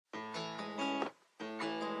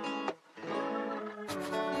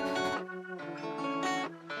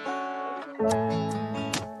Hi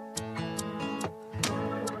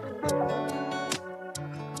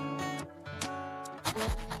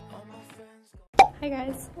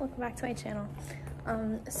guys, welcome back to my channel.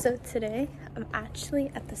 So today I'm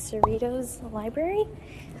actually at the Cerritos library.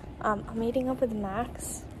 I'm meeting up with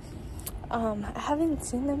Max. I haven't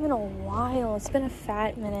seen them in a while. It's been a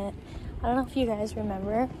fat minute. I don't know if you guys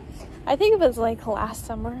remember. I think it was like last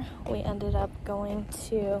summer we ended up going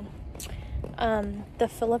to the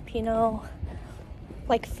Filipino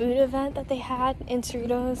like food event that they had in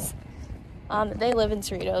Cerritos. They live in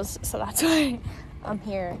Cerritos, so that's why I'm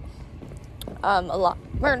here. A lot,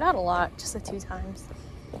 or not a lot, just the 2 times.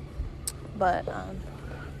 But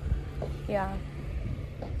yeah.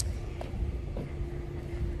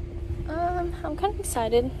 I'm kind of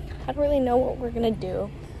excited. I don't really know what we're gonna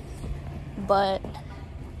do, but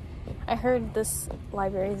I heard this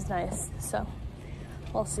library is nice, so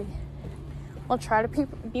we'll see. I'll try to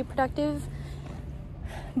be productive,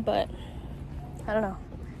 but I don't know.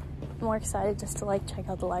 I'm more excited just to like check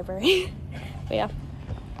out the library. But yeah.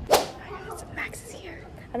 Max is here.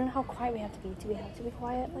 I don't know how quiet we have to be. Do we have to be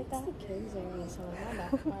quiet like that? It's the kids area, so we're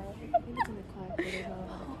not that quiet. Maybe it's in the quiet, but there's not a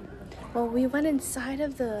lot of people. Well, we went inside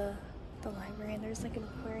of the library and there's like an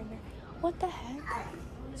aquarium there. What the heck?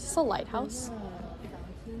 Is this a lighthouse?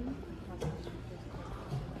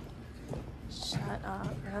 Shut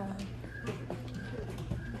up, bro.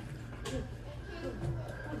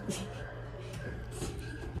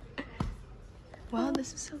 Wow,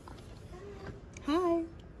 this is so cool. Hi.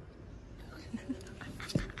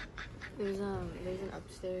 There's an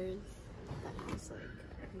upstairs that has like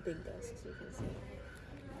big desks you can sit.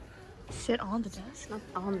 Sit on the desk? Not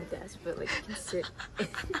on the desk, but like you can sit.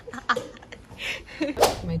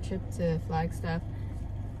 My trip to Flagstaff.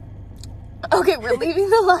 Okay, we're leaving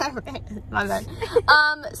the library. My bad.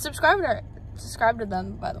 Subscribe to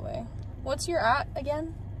them, by the way. What's your at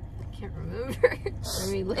again? I can't remember. Let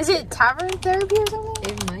me look. Is it Tavern Therapy or something?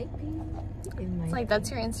 It might be. It might. It's like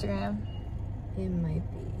that's your Instagram. It might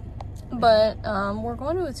be. But we're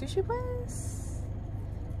going to a sushi place.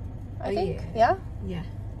 I think. Yeah. Yeah.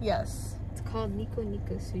 Yes. It's called Nico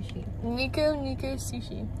Sushi. Nico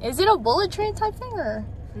Sushi. Is it a bullet train type thing or?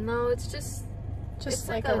 No, it's just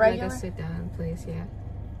like a regular. Like a sit down place, yeah.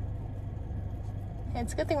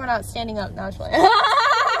 It's a good thing we're not standing up. No, I'm just playing.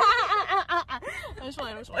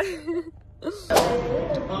 I'm just playing.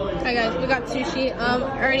 Hi guys, we got sushi. I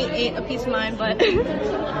already ate a piece of mine, but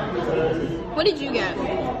what did you get?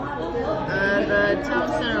 The town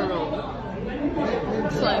center roll.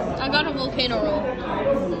 So I got a volcano roll.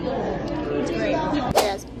 It's great. Hey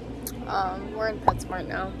guys, we're in PetSmart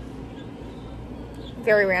now.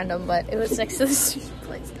 Very random, but it was next to the sushi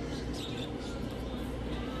place.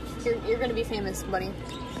 You're gonna be famous, buddy.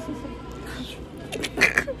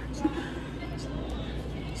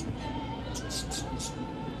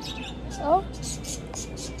 Oh,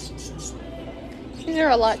 these are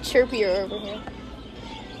a lot chirpier over here.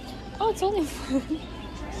 Oh, it's only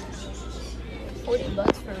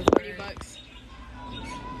 $40 for $40.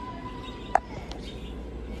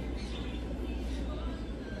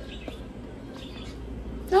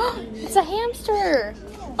 Oh, it's a hamster.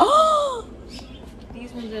 Oh,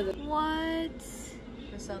 These ones are the what?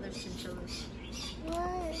 this other chinchillas.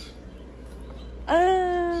 What?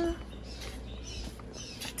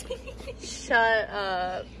 Shut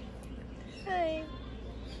up. Hi.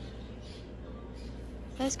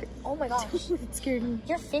 That's great. Oh my gosh. It scared me.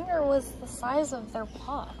 Your finger was the size of their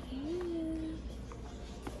paw. And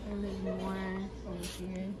there's more over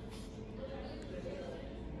here.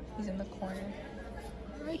 He's in the corner.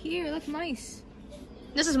 Right here, look, mice.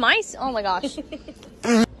 This is mice? Oh my gosh.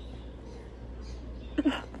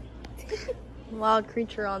 Wild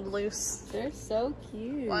creature on the loose. They're so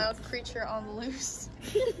cute. Wild creature on the loose.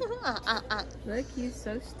 Look, he's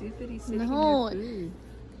so stupid. He's sitting No. in your food.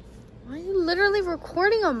 Why are you literally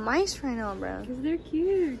recording on mice right now, bro? Because they're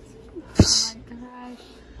cute. Oh my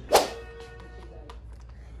gosh.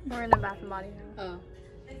 We're in the Bath and Body now. Oh.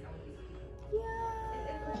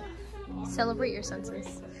 Celebrate your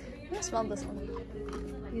senses. I'm gonna smell this one.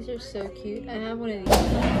 These are so cute. I have one of these.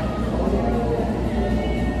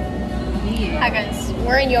 Hi guys,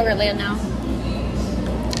 we're in Yogurtland now.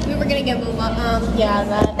 We were gonna get boba. Yeah,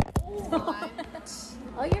 that.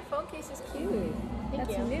 Oh, your phone case is cute. Thank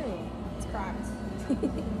That's you. new. It's cracked.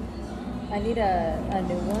 I need a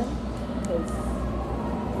new one because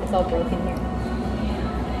it's all broken here.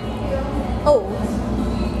 Oh,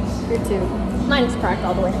 Here too. mine is cracked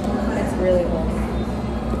all the way. It's really old.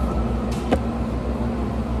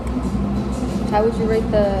 How would you rate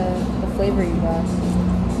the flavor you got?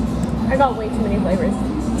 I got way too many flavors.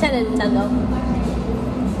 10 out of 10 though.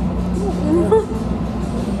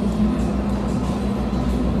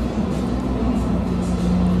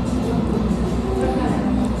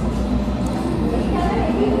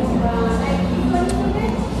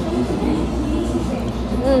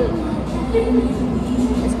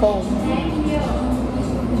 It's cold.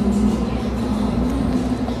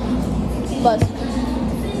 But